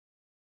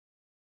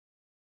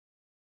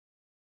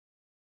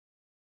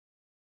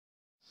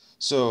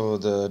So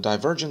the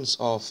divergence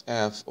of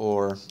f,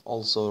 or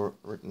also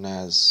written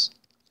as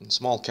in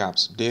small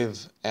caps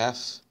div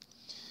f,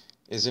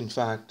 is in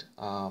fact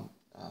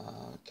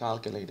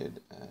calculated.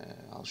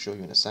 I'll show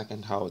you in a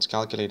second how it's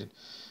calculated.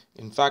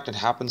 In fact, it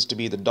happens to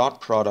be the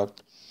dot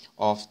product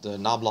of the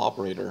nabla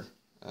operator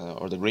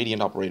or the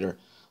gradient operator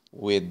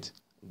with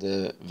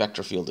the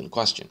vector field in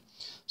question.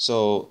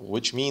 So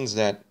which means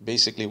that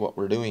basically what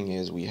we're doing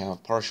is we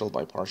have partial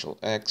by partial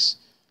x,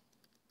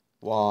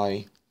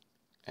 y,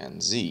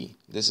 and z.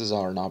 This is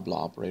our nabla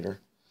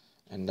operator,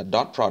 and the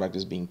dot product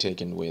is being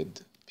taken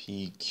with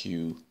p,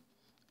 q,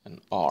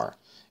 and r.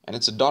 And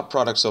it's a dot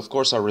product, so of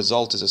course our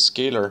result is a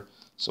scalar.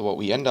 So what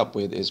we end up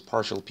with is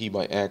partial p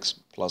by x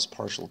plus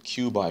partial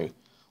q by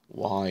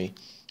y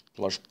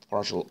plus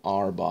partial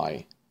r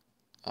by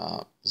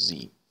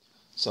z.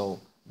 So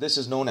this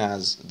is known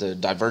as the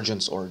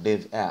divergence, or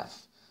div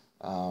f.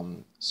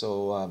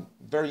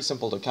 Very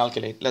simple to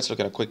calculate. Let's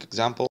look at a quick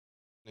example.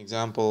 An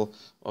example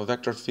of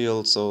vector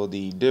field. So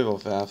the div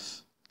of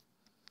f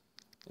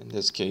in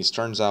this case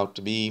turns out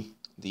to be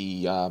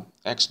the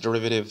x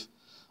derivative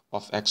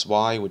of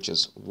xy, which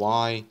is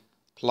y,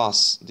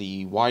 plus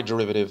the y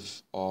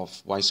derivative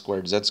of y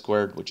squared z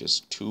squared, which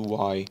is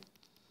 2y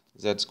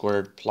z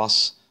squared,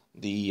 plus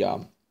the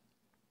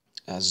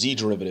z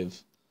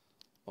derivative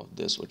of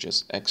this, which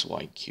is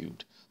xy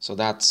cubed. So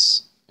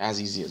that's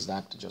as easy as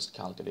that to just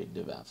calculate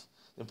div f.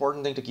 The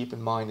important thing to keep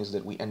in mind is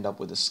that we end up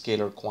with a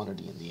scalar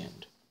quantity in the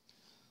end.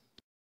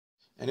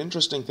 An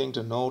interesting thing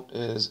to note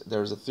is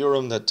there's a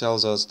theorem that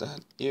tells us that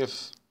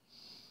if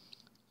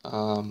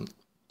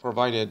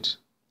provided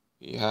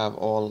you have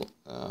all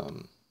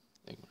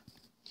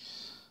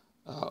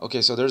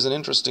okay, so there's an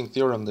interesting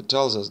theorem that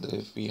tells us that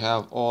if we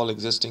have all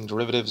existing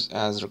derivatives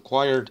as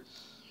required,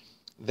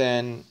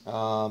 then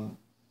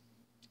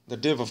the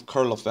div of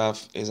curl of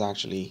f is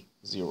actually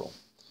 0.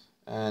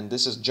 And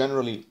this is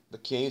generally the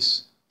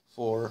case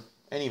for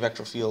any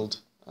vector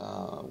field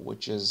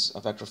which is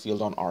a vector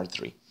field on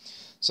R3.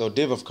 So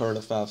div of curl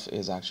of f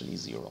is actually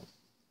 0.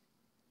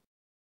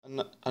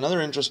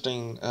 Another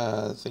interesting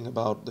thing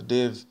about the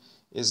div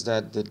is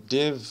that the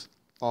div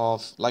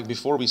of, like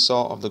before we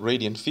saw of the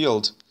gradient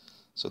field,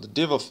 so the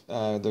div of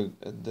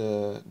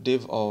the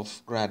div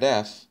of grad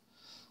f,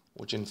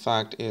 which in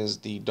fact is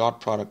the dot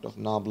product of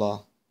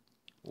nabla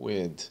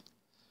with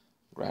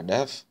grad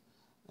f,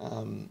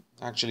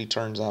 actually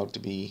turns out to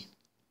be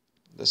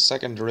the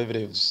second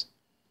derivatives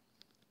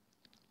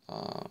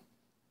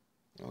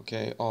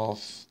okay,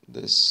 of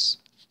this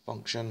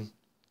function.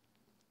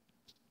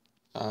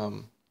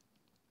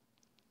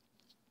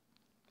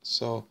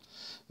 So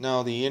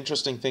now the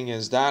interesting thing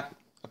is that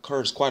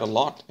occurs quite a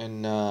lot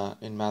in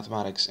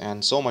mathematics,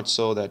 and so much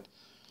so that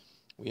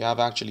we have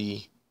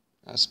actually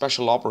a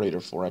special operator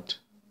for it,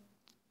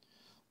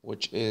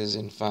 which is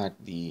in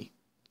fact nabla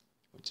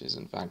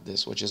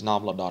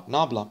dot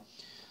nabla.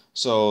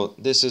 So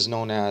this is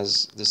known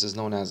as the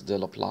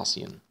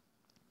Laplacian.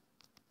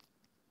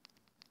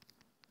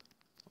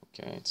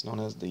 Okay, it's known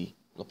as the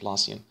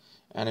Laplacian,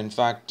 and in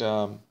fact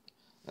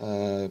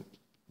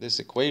this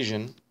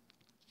equation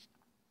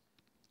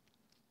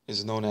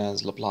is known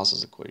as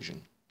Laplace's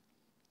equation.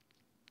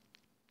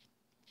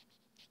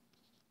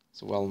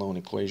 It's a well-known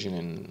equation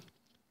in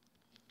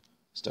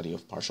study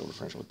of partial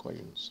differential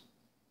equations.